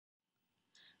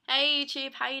Hey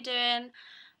YouTube, how you doing?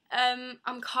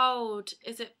 I'm cold.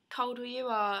 Is it cold where you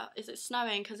are? Is it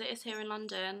snowing? Because it is here in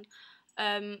London.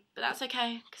 But that's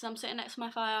okay, because I'm sitting next to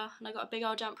my fire and I got a big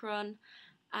old jumper on,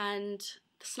 and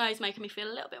the snow's making me feel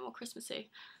a little bit more Christmassy.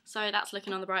 So that's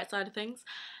looking on the bright side of things.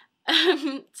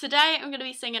 Today I'm going to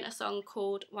be singing a song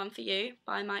called One For You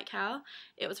by Hough.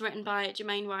 It was written by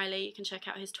Jermaine Riley. You can check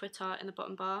out his Twitter in the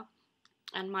bottom bar,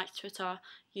 and Mike's Twitter,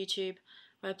 YouTube,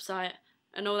 website,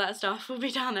 and all that stuff will be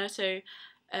down there too,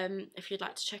 if you'd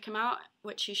like to check him out,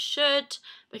 which you should,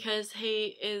 because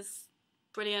he is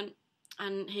brilliant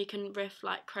and he can riff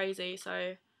like crazy,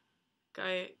 so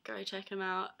go check him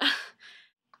out.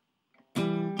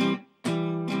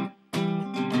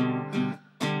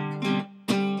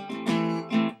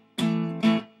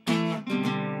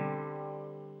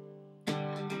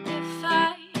 If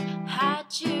I had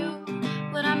you,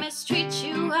 would I mistreat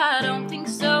you? I don't think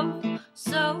so.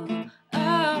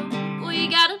 Well, you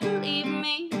gotta believe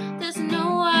me, there's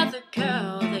no other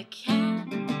girl that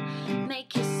can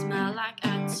make you smile like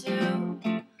I do.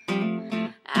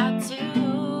 I do.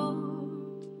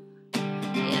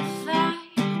 If I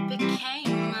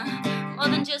became more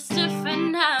than just a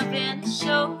friend, I've been a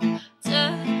shoulder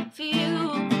for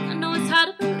you. I know it's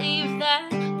hard to believe that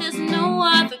there's no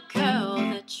other girl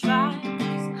that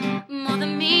tries more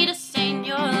than me to stain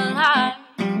your life.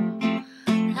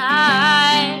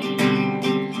 I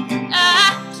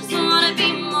just wanna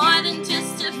be more than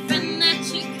just a friend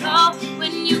that you call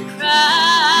when you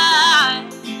cry.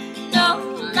 No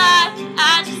lie,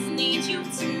 I just need you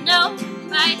to know,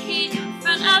 right here in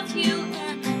front of you.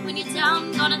 And when you're down,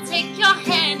 I'm gonna take your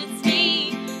hand. It's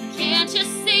me, can't you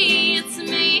see? It's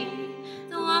me,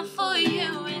 the one for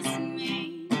you is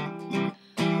me.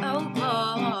 Oh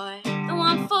boy, the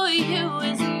one for you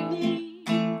is me.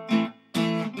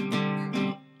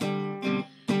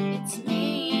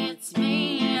 It's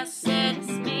me, I said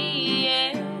it's me,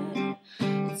 yeah.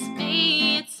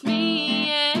 It's me,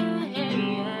 yeah.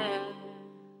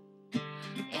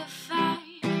 If I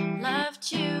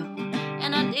loved you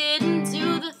and I didn't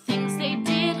do the things they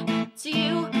did to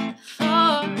you before,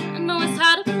 I know it's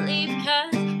hard to believe,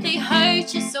 'cause they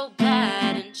hurt you so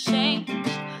bad and changed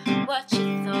what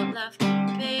you thought love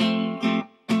could be.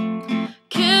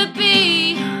 Could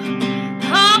be,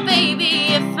 oh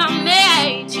baby, if I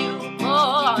made you,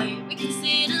 boy, we can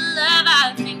see the love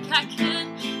I think I could.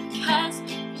 'Cause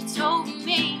you told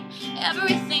me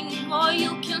everything, boy, you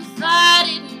confide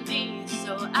in me.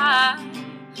 So I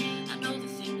know the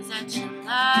things that you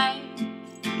like,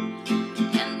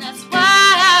 and that's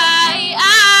why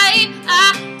I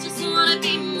just wanna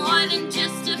be more than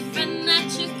just a friend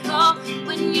that you call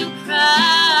when you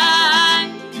cry.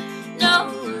 No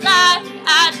lie,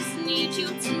 I just need you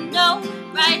to know,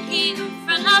 right here in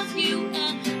front of you.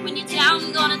 And when you're down,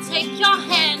 I'm gonna take your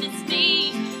hand. It's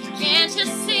me, can't you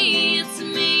see? It's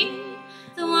me,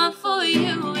 the one for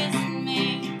you is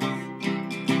me.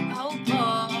 Oh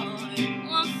boy, the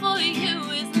one for you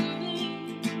is me.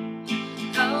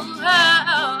 Oh, yeah.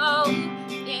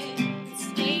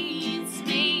 It's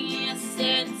me, I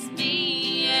said it's me,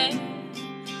 yeah.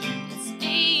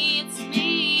 It's me,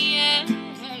 yeah.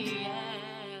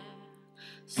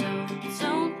 So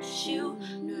don't you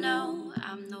know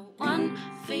I'm the one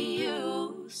for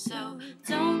you? So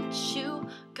don't you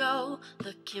go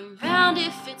looking round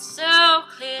if it's so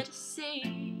clear to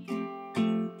see.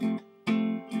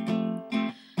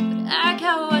 But I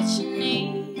got what you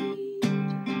need.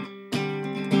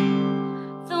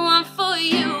 The one for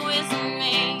you is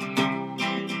me.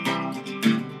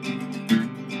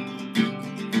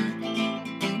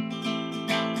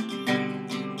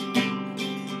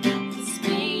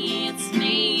 It's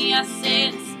me, I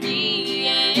said it's me,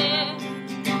 yeah.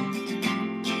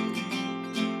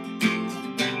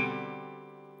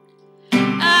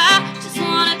 I just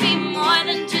wanna be more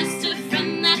than just a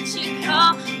friend that you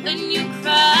call when you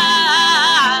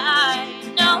cry.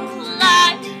 No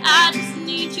lie, I just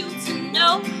need you to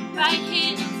know, right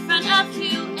here in front of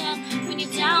you. And when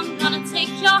you're down, I'm gonna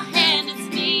take your hand. It's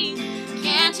me,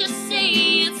 can't you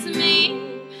see? It's me,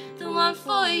 the one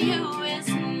for you is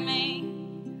me.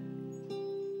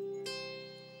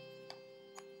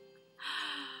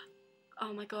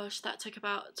 Oh my gosh, that took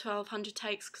about 1,200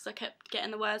 takes because I kept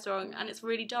getting the words wrong, and it's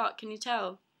really dark, can you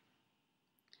tell?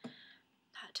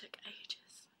 That took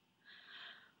ages.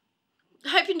 I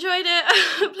hope you enjoyed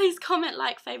it. Please comment,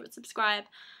 like, favourite, subscribe,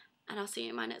 and I'll see you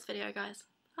in my next video, guys.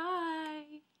 Bye.